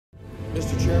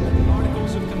Mr. Chairman.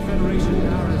 Articles of Confederation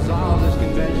now resolve this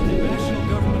convention. The national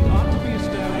government ought to be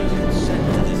established and set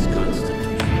to this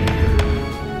Constitution.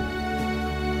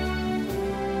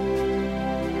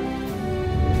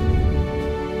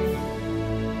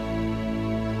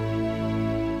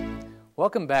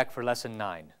 Welcome back for Lesson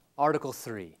 9, Article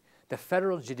 3, the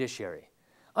Federal Judiciary.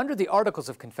 Under the Articles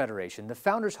of Confederation, the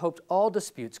founders hoped all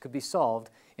disputes could be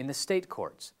solved in the state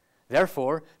courts.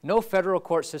 Therefore, no federal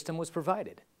court system was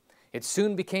provided. It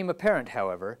soon became apparent,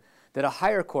 however, that a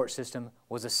higher court system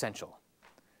was essential.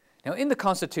 Now, in the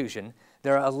Constitution,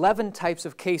 there are 11 types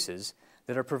of cases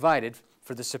that are provided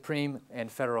for the Supreme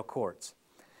and federal courts.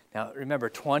 Now, remember,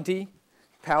 20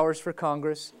 powers for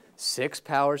Congress, 6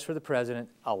 powers for the President,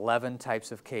 11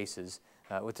 types of cases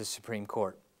with the Supreme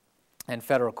Court and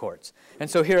federal courts. And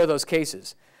so here are those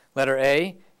cases. Letter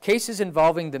A, cases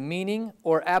involving the meaning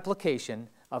or application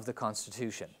of the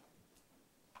Constitution.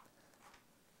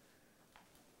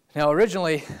 Now,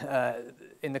 originally,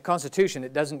 in the Constitution,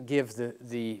 it doesn't give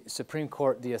the Supreme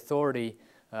Court the authority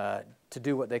to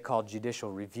do what they call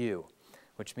judicial review,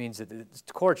 which means that the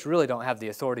courts really don't have the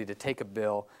authority to take a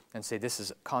bill and say this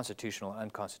is constitutional or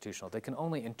unconstitutional. They can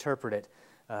only interpret it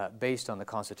based on the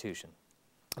Constitution.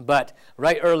 But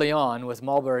right early on with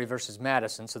Marbury versus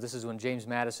Madison, so this is when James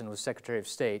Madison was Secretary of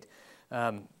State,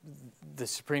 the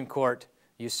Supreme Court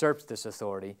usurped this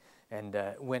authority and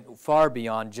went far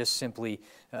beyond just simply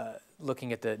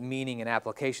looking at the meaning and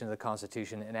application of the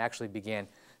Constitution and actually began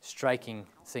striking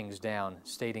things down,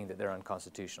 stating that they're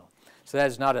unconstitutional. So that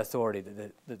is not authority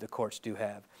that the courts do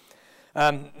have.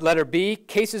 Letter B,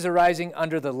 cases arising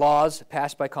under the laws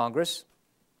passed by Congress.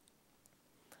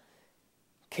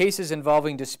 Cases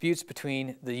involving disputes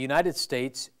between the United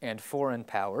States and foreign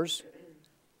powers.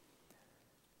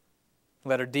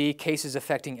 Letter D, cases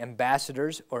affecting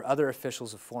ambassadors or other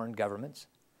officials of foreign governments.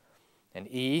 And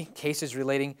E, cases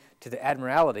relating to the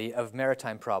admiralty of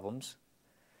maritime problems.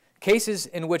 Cases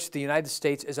in which the United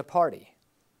States is a party.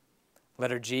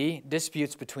 Letter G,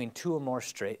 disputes between 2 or more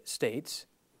states.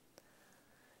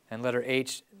 And letter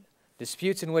H,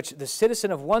 disputes in which the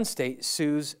citizen of one state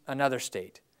sues another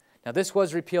state. Now, this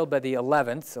was repealed by the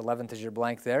 11th is your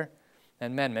blank there,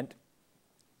 amendment.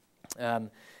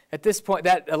 At this point,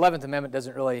 that 11th Amendment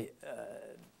doesn't really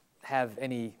have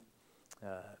any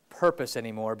purpose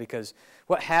anymore, because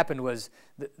what happened was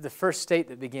the first state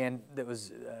that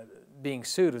was being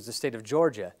sued was the state of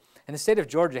Georgia. And the state of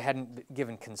Georgia hadn't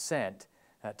given consent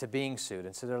to being sued.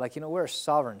 And so they're like, we're a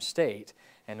sovereign state,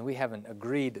 and we haven't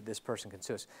agreed that this person can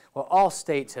sue us. Well, all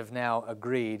states have now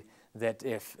agreed that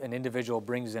if an individual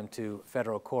brings them to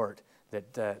federal court,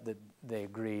 that they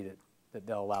agree that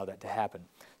they'll allow that to happen.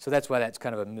 So that's why that's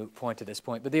kind of a moot point at this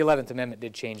point. But the 11th Amendment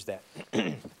did change that.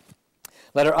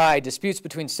 Letter I, disputes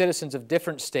between citizens of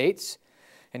different states,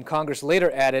 and Congress later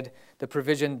added the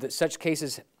provision that such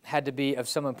cases had to be of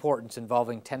some importance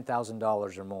involving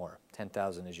 $10,000 or more.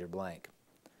 10,000 is your blank.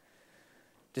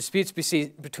 Disputes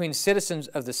between citizens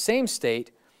of the same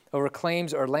state over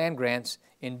claims or land grants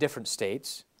in different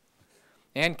states,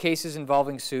 and cases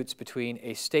involving suits between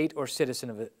a state or citizen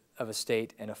of a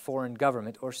state and a foreign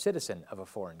government or citizen of a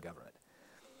foreign government.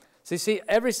 So you see,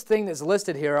 everything that's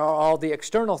listed here are all the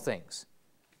external things,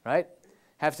 right?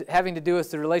 Having to do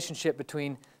with the relationship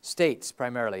between states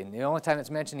primarily. And the only time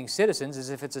it's mentioning citizens is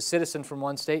if it's a citizen from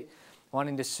one state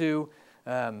wanting to sue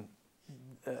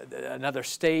another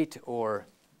state, or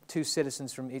 2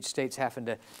 citizens from each state having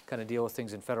to kind of deal with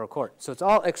things in federal court. So it's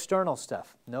all external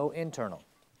stuff, no internal.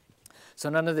 So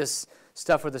none of this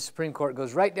stuff where the Supreme Court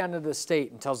goes right down to the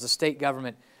state and tells the state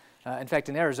government. In fact,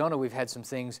 in Arizona, we've had some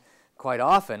things quite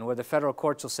often where the federal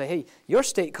courts will say, hey, your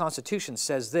state constitution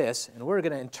says this, and we're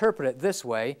going to interpret it this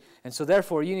way, and so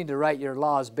therefore you need to write your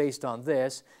laws based on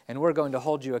this, and we're going to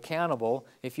hold you accountable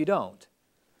if you don't.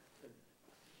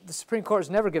 The Supreme Court has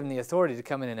never given the authority to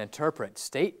come in and interpret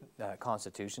state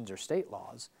constitutions or state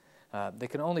laws. They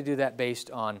can only do that based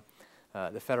on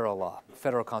the federal law,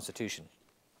 federal constitution.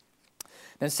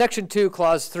 Then Section 2,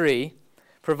 Clause 3,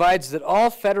 provides that all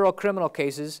federal criminal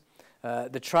cases,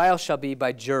 the trial shall be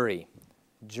by jury.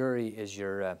 Jury is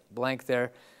your blank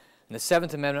there. And the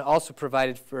 7th Amendment also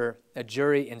provided for a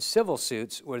jury in civil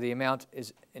suits where the amount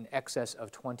is in excess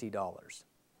of $20. $20.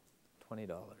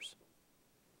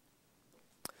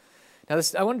 Now,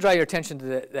 I want to draw your attention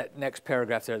to that next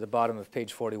paragraph there at the bottom of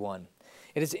page 41.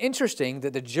 It is interesting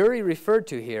that the jury referred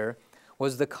to here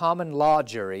was the common law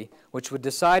jury, which would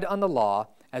decide on the law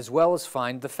as well as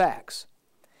find the facts.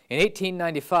 In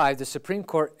 1895, the Supreme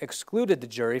Court excluded the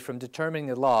jury from determining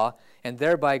the law and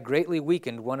thereby greatly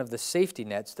weakened one of the safety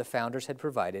nets the founders had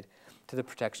provided to the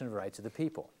protection of the rights of the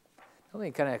people. Let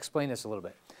me kind of explain this a little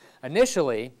bit.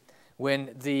 initially,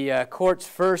 when the courts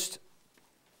first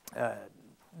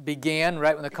began,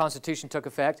 right when the Constitution took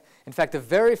effect, in fact, the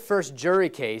very first jury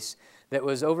case that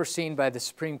was overseen by the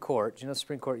Supreme Court, you know the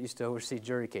Supreme Court used to oversee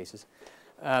jury cases,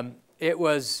 it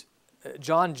was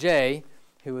John Jay,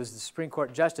 who was the Supreme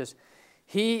Court Justice.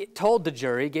 He told the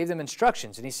jury, gave them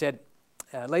instructions, and he said,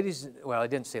 ladies, well, he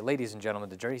didn't say ladies and gentlemen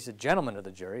of the jury, he said gentlemen of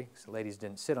the jury, because ladies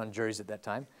didn't sit on juries at that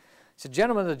time. He said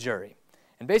gentlemen of the jury.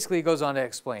 And basically he goes on to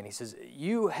explain. He says,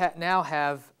 you now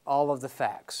have all of the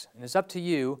facts, and it's up to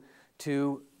you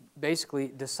to basically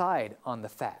decide on the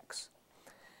facts.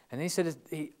 And then he said,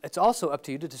 it's also up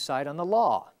to you to decide on the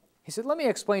law. He said, let me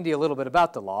explain to you a little bit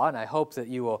about the law, and I hope that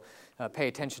you will pay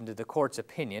attention to the court's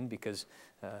opinion because,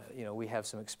 you know, we have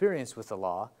some experience with the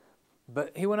law.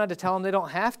 But he went on to tell them they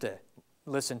don't have to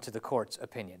listen to the court's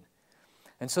opinion.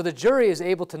 And so the jury is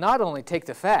able to not only take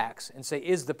the facts and say,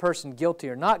 is the person guilty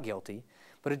or not guilty,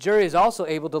 but a jury is also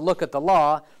able to look at the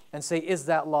law and say, is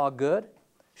that law good?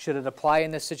 Should it apply in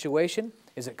this situation?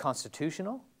 Is it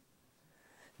constitutional?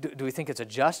 Do we think it's a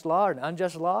just law or an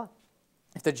unjust law?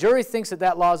 If the jury thinks that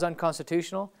that law is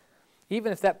unconstitutional,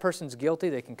 even if that person's guilty,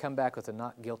 they can come back with a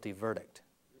not guilty verdict.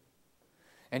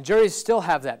 And juries still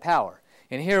have that power.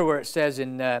 And here where it says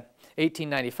in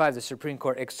 1895 the Supreme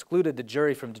Court excluded the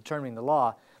jury from determining the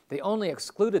law, they only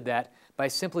excluded that by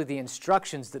simply the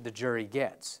instructions that the jury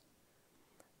gets.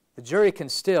 The jury can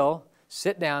still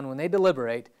sit down when they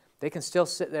deliberate, they can still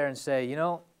sit there and say, you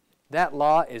know, that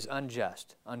law is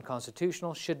unjust,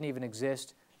 unconstitutional, shouldn't even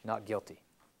exist, not guilty.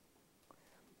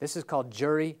 This is called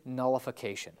jury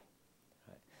nullification.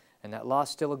 Right? And that law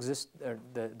still exists, or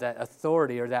that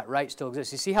authority or that right still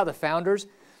exists. You see how the founders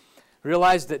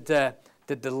realized that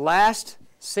the last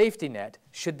safety net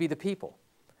should be the people.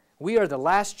 We are the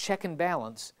last check and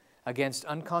balance against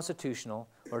unconstitutional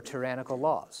or tyrannical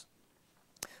laws.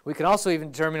 We can also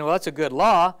even determine, well, that's a good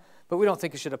law, but we don't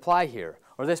think it should apply here.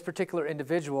 Or this particular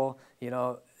individual, you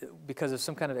know, because of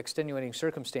some kind of extenuating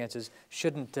circumstances,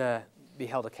 shouldn't be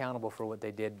held accountable for what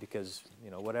they did because, you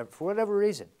know, for whatever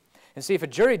reason. And see, if a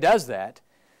jury does that,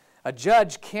 a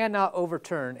judge cannot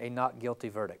overturn a not guilty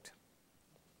verdict.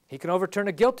 He can overturn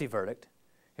a guilty verdict.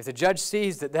 If the judge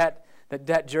sees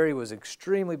that jury was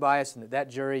extremely biased and that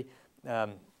jury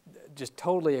just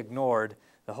totally ignored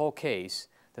the whole case,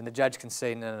 then the judge can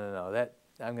say, no,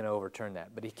 I'm going to overturn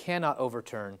that. But he cannot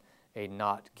overturn a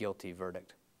not guilty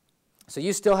verdict. So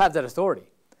you still have that authority.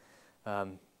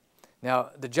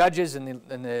 Now, the judges and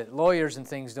the lawyers and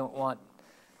things don't want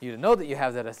you to know that you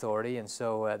have that authority, and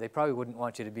so they probably wouldn't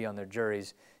want you to be on their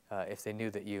juries if they knew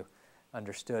that you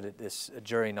understood this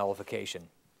jury nullification.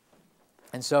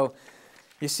 And so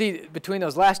you see, between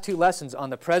those last two lessons on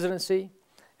the presidency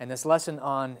and this lesson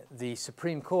on the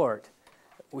Supreme Court,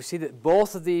 we see that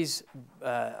both of these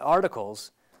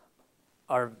articles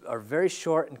are very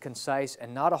short and concise,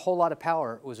 and not a whole lot of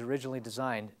power was originally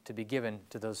designed to be given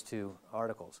to those two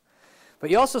articles. But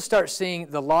you also start seeing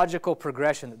the logical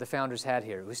progression that the founders had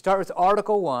here. We start with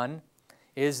Article 1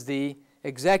 is the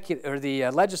executive or the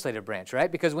legislative branch,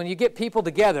 right? Because when you get people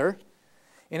together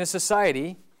in a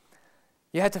society,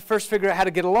 you have to first figure out how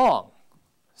to get along.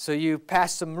 So you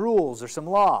pass some rules or some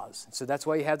laws. So that's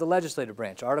why you have the legislative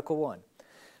branch, Article 1.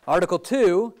 Article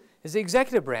 2 is the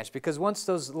executive branch, because once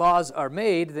those laws are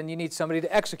made, then you need somebody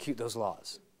to execute those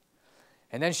laws.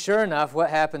 And then sure enough,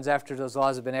 what happens after those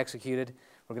laws have been executed?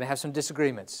 We're going to have some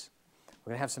disagreements.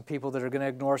 We're going to have some people that are going to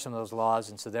ignore some of those laws,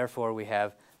 and so therefore we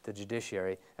have the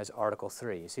judiciary as Article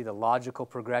 3. You see the logical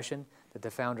progression that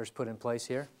the founders put in place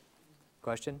here?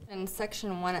 Question? In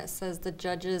Section 1 it says the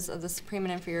judges of the Supreme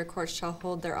and Inferior Courts shall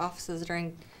hold their offices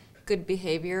during good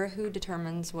behavior. Who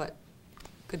determines what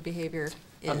good behavior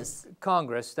is?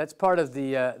 Congress. That's part of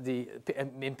the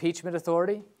impeachment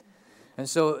authority. And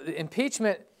so the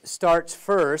impeachment starts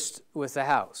first with the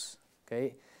House.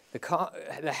 Okay?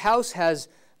 The House has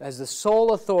the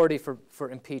sole authority for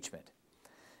impeachment.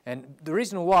 And the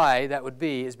reason why that would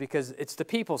be is because it's the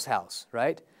people's house,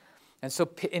 right? And so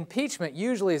impeachment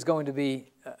usually is going to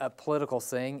be a political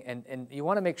thing, and you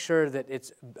want to make sure that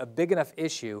it's a big enough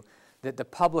issue that the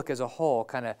public as a whole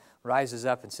kind of rises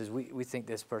up and says, we think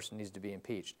this person needs to be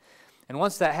impeached. And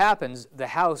once that happens, the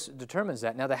House determines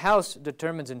that. Now, the House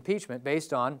determines impeachment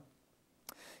based on,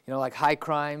 you know, like high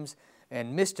crimes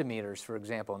and misdemeanors, for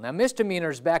example. Now,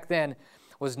 misdemeanors back then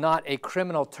was not a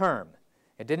criminal term.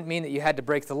 It didn't mean that you had to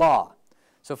break the law.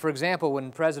 So, for example,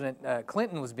 when President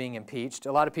Clinton was being impeached,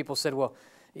 a lot of people said, well,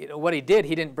 you know, what he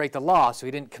didn't break the law, so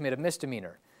he didn't commit a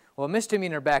misdemeanor. Well, a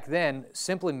misdemeanor back then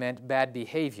simply meant bad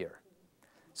behavior.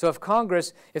 So if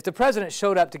the president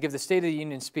showed up to give the State of the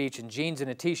Union speech in jeans and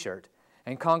a T-shirt,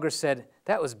 and Congress said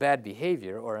that was bad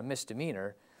behavior or a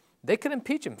misdemeanor, they could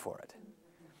impeach him for it.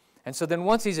 And so then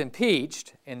once he's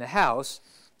impeached in the House,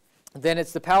 then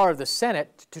it's the power of the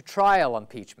Senate to trial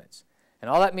impeachments. And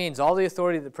all that means, all the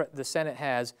authority the Senate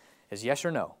has is yes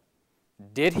or no.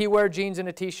 Did he wear jeans and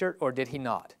a T-shirt or did he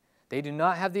not? They do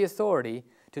not have the authority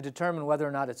to determine whether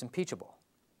or not it's impeachable.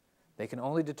 They can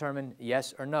only determine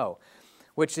yes or no,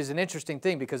 which is an interesting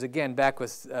thing because, again, back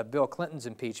with Bill Clinton's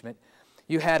impeachment,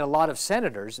 you had a lot of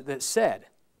senators that said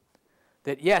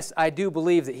that, yes, I do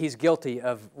believe that he's guilty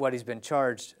of what he's been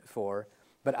charged for,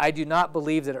 but I do not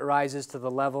believe that it rises to the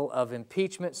level of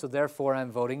impeachment, so therefore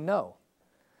I'm voting no.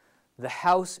 The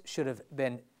House should have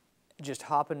been just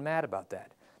hopping mad about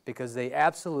that because they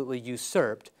absolutely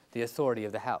usurped the authority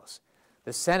of the House.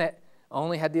 The Senate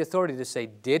only had the authority to say,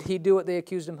 did he do what they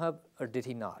accused him of or did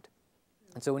he not?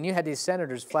 And so when you had these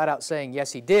senators flat out saying,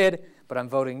 yes, he did, but I'm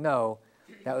voting no,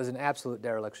 that was an absolute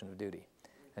dereliction of duty.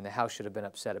 And the House should have been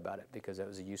upset about it because that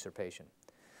was a usurpation.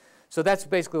 So that's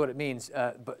basically what it means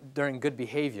but during good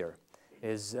behavior,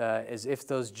 is if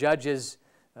those judges,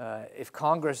 if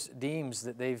Congress deems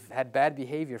that they've had bad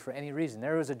behavior for any reason.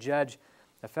 There was a judge,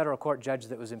 a federal court judge,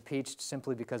 that was impeached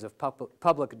simply because of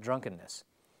public drunkenness.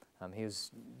 He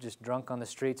was just drunk on the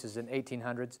streets. It was in the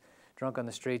 1800s, drunk on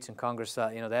the streets, and Congress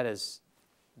thought, you know,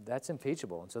 that's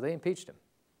impeachable. And so they impeached him,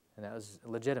 and that was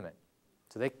legitimate.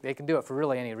 So they can do it for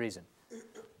really any reason.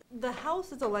 The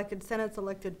House is elected, Senate's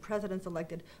elected, President's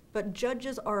elected, but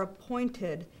judges are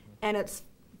appointed, and it's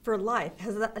for life.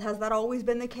 Has that always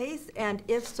been the case? And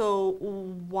if so,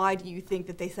 why do you think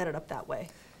that they set it up that way?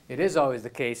 It is always the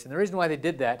case, and the reason why they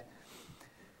did that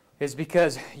is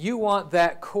because you want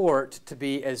that court to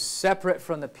be as separate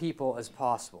from the people as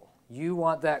possible. You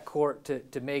want that court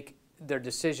to make their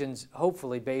decisions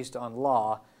hopefully based on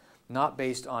law, not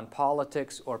based on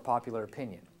politics or popular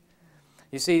opinion.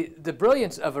 You see, the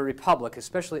brilliance of a republic,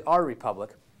 especially our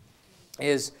republic,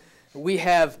 is we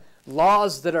have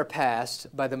laws that are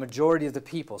passed by the majority of the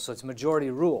people, so it's majority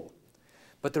rule.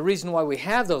 But the reason why we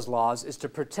have those laws is to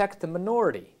protect the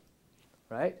minority,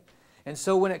 right? And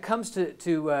so when it comes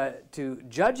to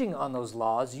judging on those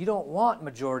laws, you don't want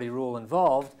majority rule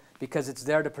involved because it's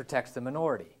there to protect the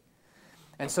minority.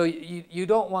 And so you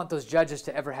don't want those judges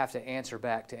to ever have to answer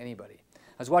back to anybody.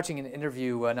 I was watching an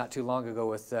interview not too long ago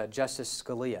with Justice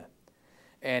Scalia,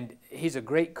 and he's a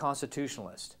great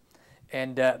constitutionalist.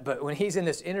 And but when he's in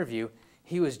this interview,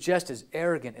 he was just as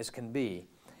arrogant as can be.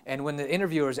 And when the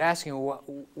interviewer was asking,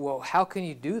 well, how can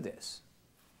you do this?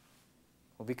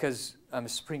 Well, because I'm a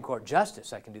Supreme Court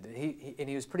justice, I can do that. And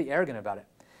he was pretty arrogant about it.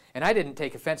 And I didn't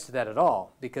take offense to that at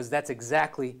all, because that's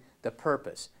exactly the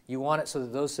purpose. You want it so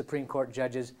that those Supreme Court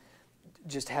judges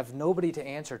just have nobody to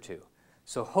answer to.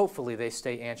 So hopefully they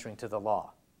stay answering to the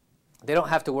law. They don't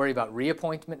have to worry about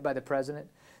reappointment by the president.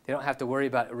 They don't have to worry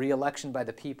about re-election by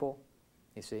the people,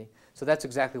 you see. So that's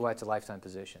exactly why it's a lifetime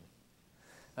position.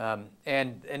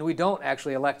 And we don't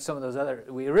actually elect some of those other,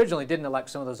 we originally didn't elect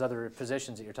some of those other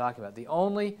positions that you're talking about. The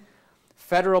only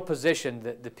federal position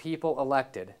that the people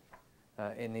elected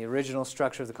in the original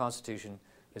structure of the Constitution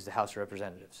is the House of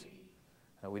Representatives.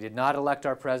 We did not elect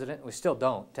our president. We still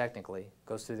don't, technically. It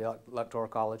goes through the Electoral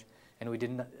College. And we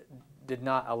did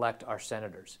not elect our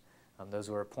senators. Those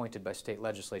were appointed by state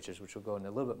legislatures, which we'll go into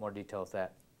a little bit more detail with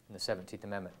that in the 17th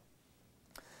Amendment.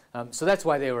 So that's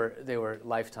why they were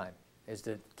lifetime, is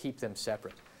to keep them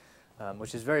separate,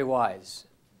 which is very wise.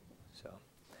 So,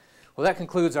 well, that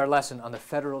concludes our lesson on the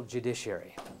federal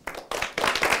judiciary.